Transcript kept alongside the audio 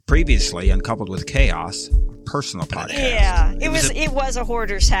previously Uncoupled with Chaos, personal podcast. Yeah, it was a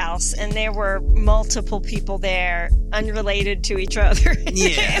hoarder's house, and there were multiple people there, unrelated to each other.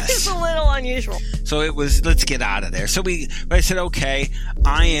 Yes. It was a little unusual. So it was, let's get out of there. So I said, okay,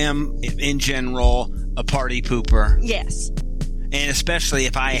 I am, in general, a party pooper. Yes. And especially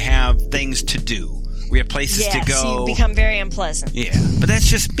if I have things to do. We have places to go. You become very unpleasant. Yeah, but that's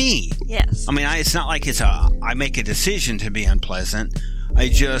just me. Yes. I mean, it's not like I make a decision to be unpleasant. You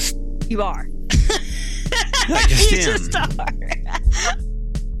are. I just You am. just are.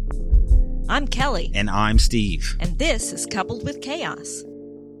 I'm Kelly. And I'm Steve. And this is Coupled with Chaos.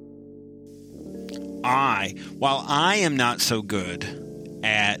 While I am not so good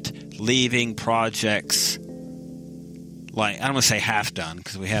at leaving projects, like, I don't want to say half done,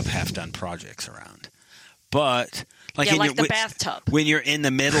 because we have half done projects around. But like the bathtub. When you're in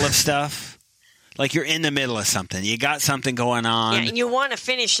the middle of stuff, like you're in the middle of something, you got something going on. Yeah, and you want to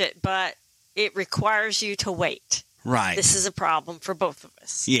finish it, but it requires you to wait. Right. This is a problem for both of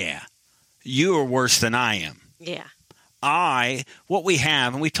us. Yeah. You are worse than I am. Yeah. What we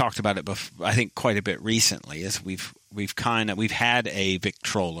have, and we've talked about it before, I think quite a bit recently, is we've had a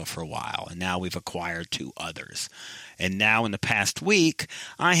Victrola for a while, and now we've acquired 2 others. And now in the past week,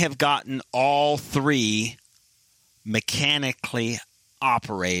 I have gotten all 3 mechanically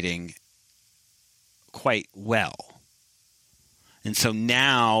operating quite well. And so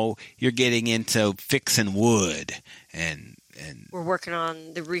now you're getting into fixing wood and we're working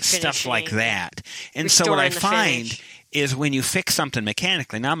on the refinishing. Stuff like that. And so what I find is when you fix something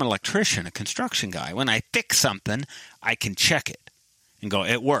mechanically, now I'm an electrician, a construction guy. When I fix something, I can check it and go,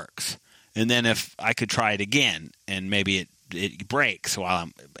 it works. And then if I could try it again and maybe it breaks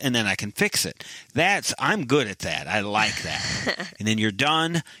and then I can fix it. I'm good at that. I like that. And then you're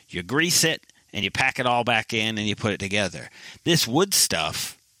done, you grease it, and you pack it all back in and you put it together. This wood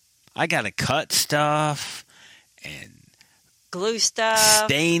stuff, I got to cut stuff and glue stuff,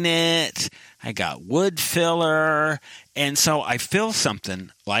 stain it. I got wood filler. And so I fill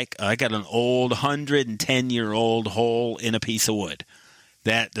something like I got an old 110-year-old hole in a piece of wood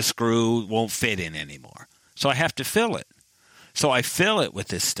that the screw won't fit in anymore. So I have to fill it. So I fill it with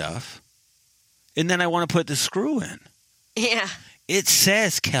this stuff, and then I want to put the screw in. Yeah. It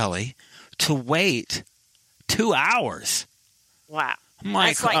says, Kelly, to wait 2 hours. Wow. I'm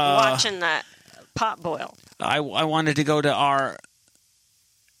like, that's like watching that pot boil. I wanted to go to our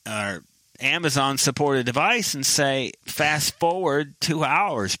Amazon-supported device and say, fast forward 2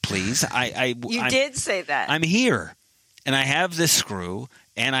 hours, please. You did say that. I'm here. And I have this screw,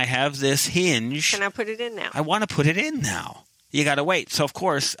 and I have this hinge. Can I put it in now? I want to put it in now. You got to wait. So, of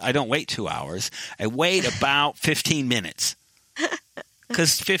course, I don't wait 2 hours. I wait about 15 minutes.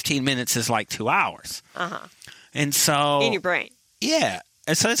 Because 15 minutes is like 2 hours. Uh-huh. And so... in your brain. Yeah.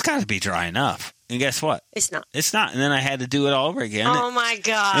 And so it's got to be dry enough. And guess what? It's not. It's not. And then I had to do it all over again. Oh, my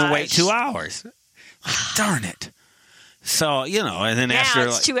gosh. And wait 2 hours. Darn it. So, and then now after...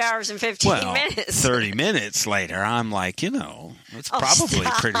 it's 2 hours and 15 minutes. 30 minutes later, I'm like, it's probably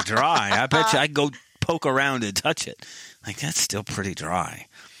stop. pretty dry. I bet you I go poke around and touch it. Like, that's still pretty dry.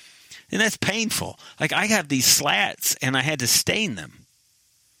 And that's painful. Like, I have these slats, and I had to stain them.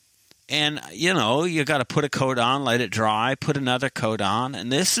 And, you got to put a coat on, let it dry, put another coat on.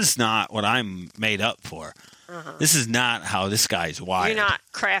 And this is not what I'm made up for. Uh-huh. This is not how this guy's wired. You're not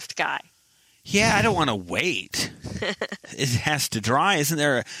craft guy. Yeah, I don't want to wait. It has to dry, isn't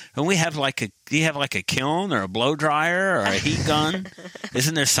there? Do you have like a kiln or a blow dryer or a heat gun?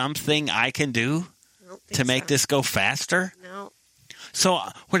 Isn't there something I can do to make this go faster? No. So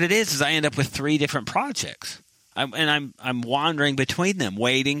what it is I end up with 3 different projects, I'm wandering between them,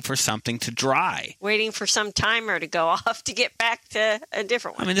 waiting for something to dry, waiting for some timer to go off to get back to a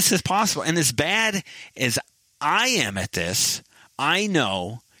different one. I mean, this is possible, and as bad as I am at this, I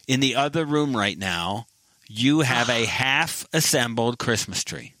know. In the other room right now, you have a half-assembled Christmas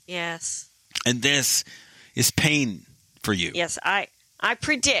tree. Yes. And this is pain for you. Yes, I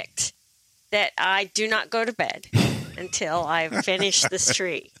predict that I do not go to bed until I finish this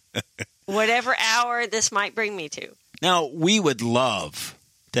tree. Whatever hour this might bring me to. Now, we would love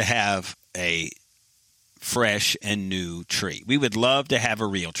to have a fresh and new tree. We would love to have a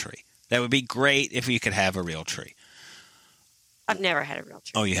real tree. That would be great if we could have a real tree. I've never had a real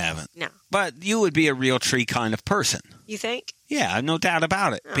tree. Oh, you haven't? No. But you would be a real tree kind of person. You think? Yeah, no doubt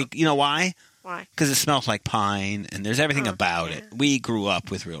about it. Oh. You know why? Why? Because it smells like pine, and there's everything about it. We grew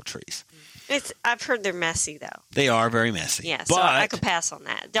up with real trees. I've heard they're messy, though. They are very messy. Yeah, but so I could pass on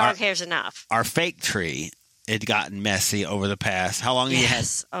that. Dog hair's enough. Our fake tree had gotten messy over the past. How long have you had?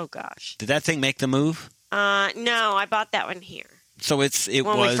 Oh, gosh. Did that thing make the move? No, I bought that one here. So it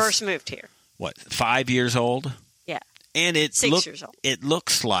when was we first moved here. What, 5 years old? Yeah. And 6 years old. It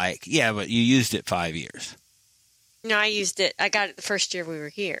looks like, yeah, but you used it 5 years. No, I used it. I got it the first year we were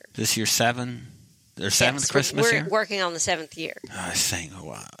here. This year 7? Their 7th Christmas we're year? Working on the 7th year. I was saying, oh,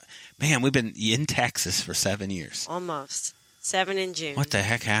 wow. Man, we've been in Texas for 7 years. Almost. 7 in June. What the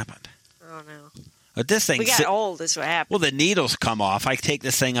heck happened? I don't know. But this thing, We got old is what happened. well, the needles come off. I take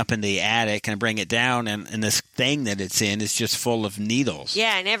this thing up in the attic and bring it down, and this thing that it's in is just full of needles.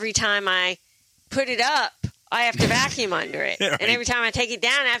 Yeah, and every time I put it up, I have to vacuum under it. Right. And every time I take it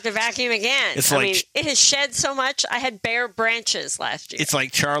down, I have to vacuum again. It's I mean, it has shed so much. I had bare branches last year. It's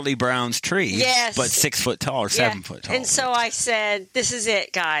like Charlie Brown's tree, yes, but 6 foot tall or 7 foot tall. And so I said, this is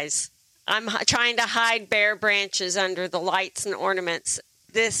it, guys. I'm trying to hide bare branches under the lights and ornaments.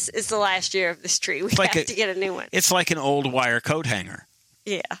 This is the last year of this tree. We have to get a new one. It's like an old wire coat hanger.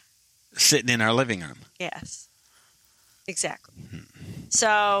 Yeah. Sitting in our living room. Yes. Exactly.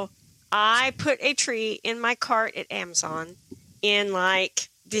 So I put a tree in my cart at Amazon in like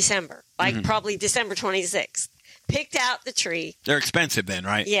December, probably December 26th. Picked out the tree. They're expensive then,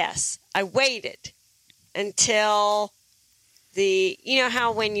 right? Yes. I waited until you know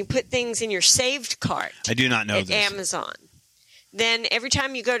how when you put things in your saved cart. I do not know at this. Amazon. Then every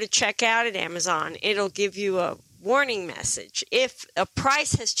time you go to check out at Amazon, it'll give you a warning message if a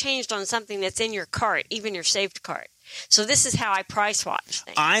price has changed on something that's in your cart, even your saved cart. So this is how I price watch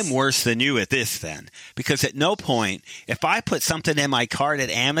things. I'm worse than you at this then, because at no point, if I put something in my cart at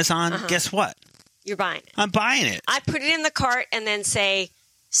Amazon, guess what? You're buying it. I'm buying it. I put it in the cart and then say,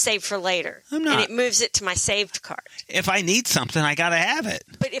 save for later. I'm not. And it moves it to my saved cart. If I need something, I got to have it.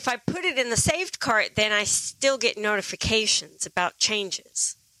 But if I put it in the saved cart, then I still get notifications about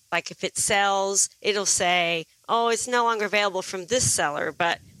changes. Like if it sells, it'll say, oh, it's no longer available from this seller,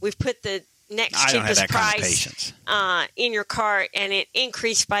 but we've put the next cheapest price in your cart and it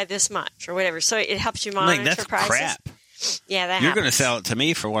increased by this much or whatever. So it helps you monitor that's prices. Crap. Yeah, that You're going to sell it to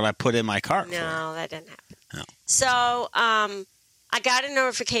me for what I put in my cart for. No, that didn't happen. No. So I got a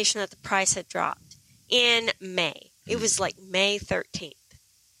notification that the price had dropped in May. It was like May 13th.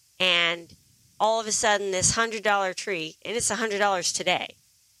 And all of a sudden, this $100 tree, and it's $100 today,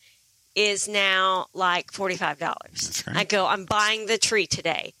 is now like $45. That's right. I go, I'm buying the tree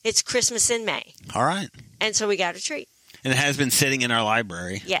today. It's Christmas in May. All right. And so we got a tree. And it has been sitting in our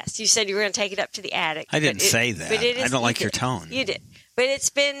library. Yes. You said you were going to take it up to the attic. I didn't say that. I don't like your tone. You did. But it's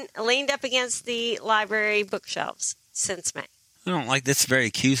been leaned up against the library bookshelves since May. I don't like this. Very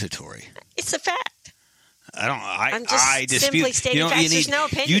accusatory. It's a fact. I'm dispute. Simply stating facts. There's no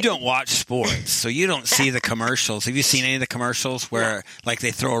opinion. You don't watch sports, so you don't see the commercials. Have you seen any of the commercials where, like,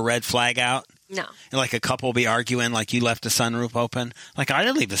 they throw a red flag out? No. And, like, a couple will be arguing, like, you left the sunroof open. Like, I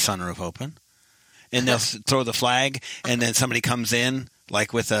didn't leave the sunroof open. And they'll throw the flag, and then somebody comes in,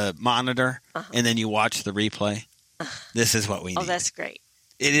 like, with a monitor, and then you watch the replay. This is what we need. Oh, that's great.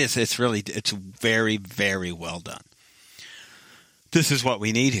 It is. It's very, very well done. This is what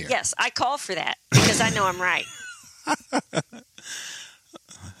we need here. Yes, I call for that because I know I'm right.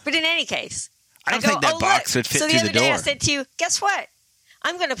 But in any case, I don't think that box would fit through the door. So the other day I said to you, guess what?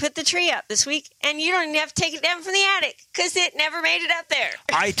 I'm going to put the tree up this week, and you don't even have to take it down from the attic because it never made it up there.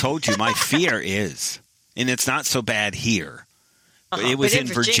 I told you my fear is, and it's not so bad here, but it was in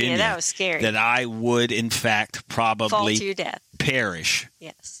Virginia that was scary. that I would, in fact, probably fall to your death. Perish.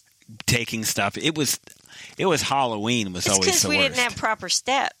 Yes. Taking stuff. It was Halloween was always the worst. It's because we didn't have proper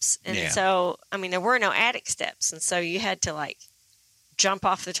steps. And so, I mean, there were no attic steps. And so you had to, like, jump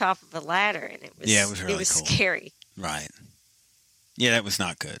off the top of a ladder. And it was really cool. Scary. Right. Yeah, that was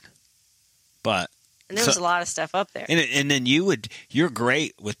not good. But. And there was a lot of stuff up there. And then you're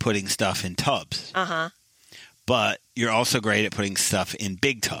great with putting stuff in tubs. Uh-huh. But you're also great at putting stuff in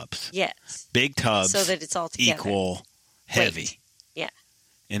big tubs. Yes. Big tubs. So that it's all together. Equal heavy. Weight. Yeah.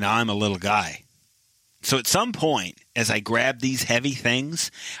 And I'm a little guy. So at some point, as I grab these heavy things,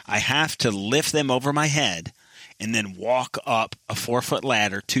 I have to lift them over my head and then walk up a 4-foot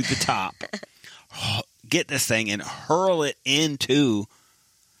ladder to the top, get this thing and hurl it into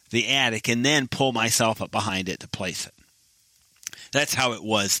the attic and then pull myself up behind it to place it. That's how it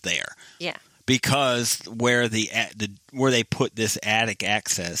was there. Yeah. Because where where they put this attic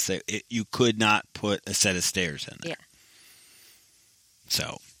access, you could not put a set of stairs in there. Yeah.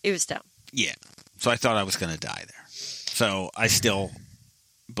 So. It was dumb. Yeah. So I thought I was going to die there. So I still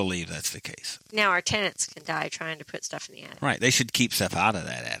believe that's the case. Now our tenants can die trying to put stuff in the attic. Right. They should keep stuff out of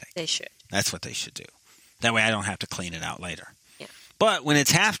that attic. They should. That's what they should do. That way I don't have to clean it out later. Yeah. But when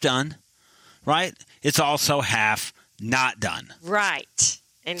it's half done, right, it's also half not done. Right.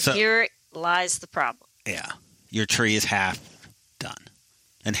 And here lies the problem. Yeah. Your tree is half done,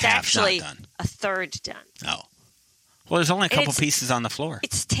 and It's half actually not done. a third done. Oh. Well, there's only a couple pieces on the floor.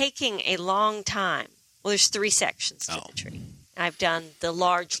 It's taking a long time. Well, there's 3 sections to the tree. I've done the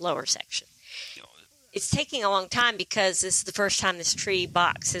large lower section. It's taking a long time because this is the first time this tree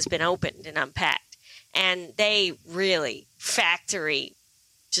box has been opened and unpacked. And they really factory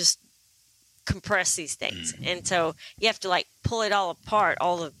just compress these things. And so you have to like pull it all apart,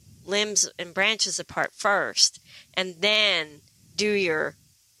 all the limbs and branches apart first, and then do your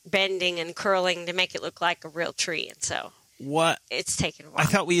bending and curling to make it look like a real tree. And so it's taken a while. I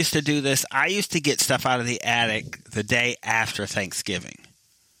thought we used to do this. I used to get stuff out of the attic the day after Thanksgiving.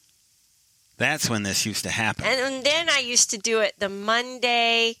 That's when this used to happen. And then I used to do it the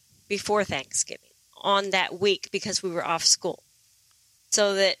Monday before Thanksgiving on that week because we were off school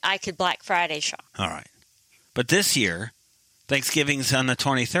so that I could Black Friday shop. All right. But this year, Thanksgiving's on the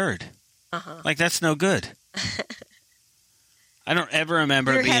 23rd. Like, that's no good. I don't ever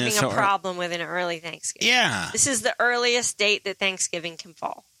remember You're being having a problem with an early Thanksgiving. Yeah. This is the earliest date that Thanksgiving can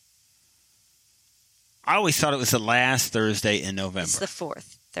fall. I always thought it was the last Thursday in November. It's the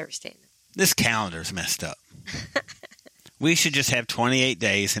 4th Thursday. This calendar's messed up. We should just have 28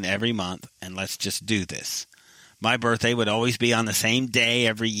 days in every month, and let's just do this. My birthday would always be on the same day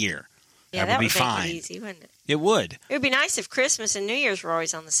every year. Yeah, that would be make fine. it easy, wouldn't it? It would. It would be nice if Christmas and New Year's were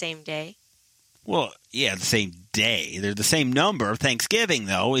always on the same day. Well, yeah, the same day. They're the same number. Thanksgiving,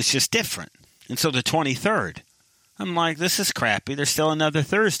 though, is just different. And so the 23rd, I'm like, this is crappy. There's still another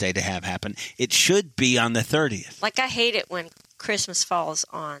Thursday to have happen. It should be on the 30th. Like, I hate it when Christmas falls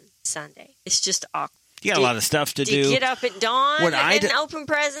on Sunday. It's just awkward. You got a lot of stuff to do. Do you get up at dawn and open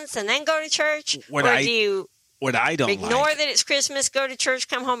presents and then go to church? Or do you ignore that it's Christmas, go to church,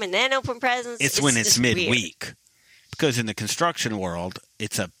 come home, and then open presents? It's when it's midweek. Weird. Because in the construction world,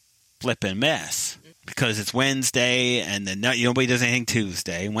 it's a flipping mess. Because it's Wednesday, and then nobody does anything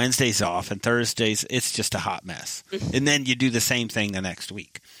Tuesday. Wednesday's off, and Thursdays, it's just a hot mess. And then you do the same thing the next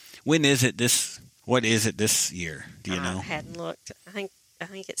week. What is it this year? Do you know? I hadn't looked. I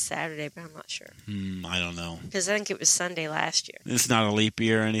think it's Saturday, but I'm not sure. I don't know. Because I think it was Sunday last year. It's not a leap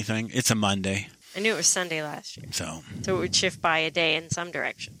year or anything. It's a Monday. I knew it was Sunday last year. So it would shift by a day in some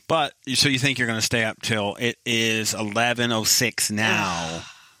direction. But, so you think you're going to stay up till it is 11:06 now.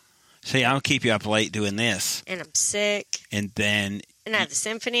 See, I'll keep you up late doing this. And I'm sick. And then... And I have the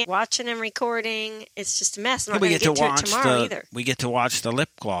symphony, watching and recording. It's just a mess. I'm not going to get to it tomorrow either. We get to watch the lip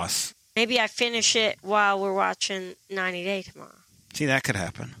gloss. Maybe I finish it while we're watching 90 Day tomorrow. See, that could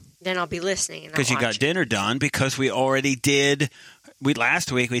happen. Then I'll be listening. Because you got dinner done, because we already did...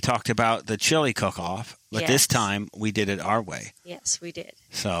 Last week we talked about the chili cook-off, but this time we did it our way. Yes, we did.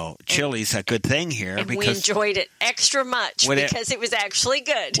 So chili's a good thing here. And because we enjoyed it extra much because it was actually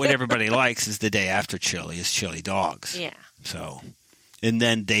good. What everybody likes is the day after chili is chili dogs. Yeah. So, and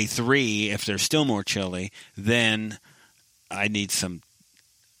then day 3, if there's still more chili, then I need some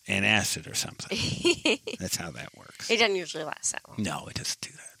antacid or something. That's how that works. It doesn't usually last that long. No, it doesn't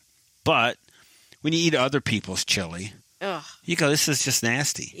do that. But when you eat other people's chili... Ugh. You go, this is just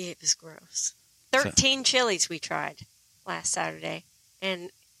nasty. It was gross. 13 chilies we tried last Saturday, and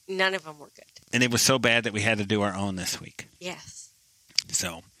none of them were good. And it was so bad that we had to do our own this week. Yes.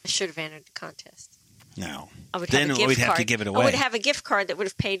 So. I should have entered the contest. No. Then we'd have to give it away. I would have a gift card that would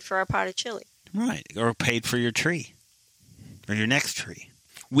have paid for our pot of chili. Right. Or paid for your tree. Or your next tree.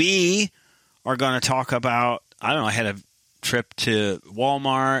 We are going to talk about, I don't know, I had a trip to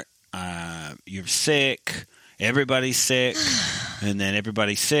Walmart. You're sick. Everybody's sick, and then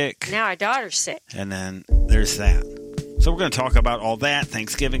everybody's sick. Now our daughter's sick. And then there's that. So we're going to talk about all that.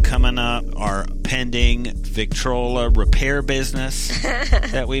 Thanksgiving coming up, our pending Victrola repair business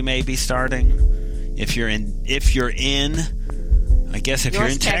that we may be starting. If you're in, I guess if you're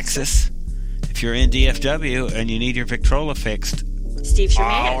in Texas, if you're in DFW and you need your Victrola fixed, Steve's your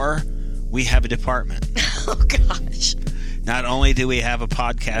man. We have a department. Oh gosh! Not only do we have a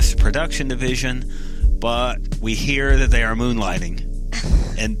podcast production division, but we hear that they are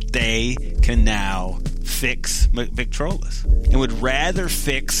moonlighting, and they can now fix Victrolas, and would rather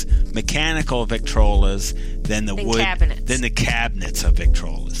fix mechanical Victrolas than the cabinets of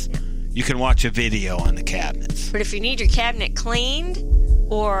Victrolas. Yeah. You can watch a video on the cabinets. But if you need your cabinet cleaned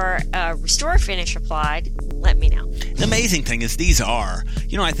or restore finish applied, let me know. The amazing thing is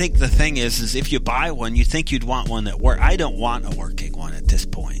I think the thing is if you buy one, you think you'd want one that works. I don't want a working one at this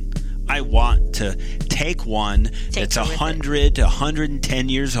point. I want to take one that's 100 to 110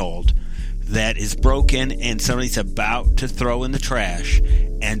 years old that is broken and somebody's about to throw in the trash,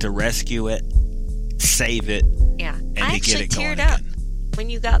 and to rescue it, save it, and I to get it going teared up when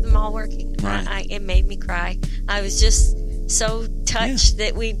you got them all working. Right. It made me cry. I was just so touched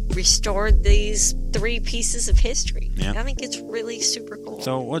that we restored these 3 pieces of history. Yeah. I think it's really super cool.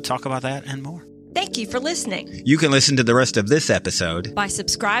 So we'll talk about that and more. Thank you for listening. You can listen to the rest of this episode By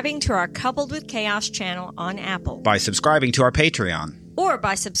subscribing to our Coupled with Chaos channel on Apple. by subscribing to our Patreon Or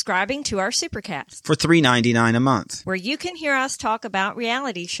by subscribing to our Supercast, for $3.99 a month. where you can hear us talk about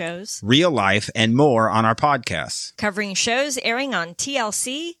reality shows, Real life and more on our podcasts. covering shows airing on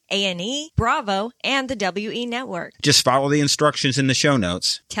TLC, A&E, Bravo, and the WE Network. Just follow the instructions in the show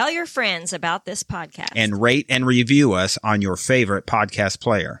notes Tell your friends about this podcast. and rate and review us on your favorite podcast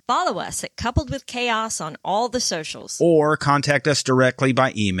player. Follow us at Coupled with Chaos on all the socials. Or contact us directly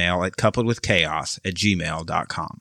by email at coupledwithchaos@gmail.com.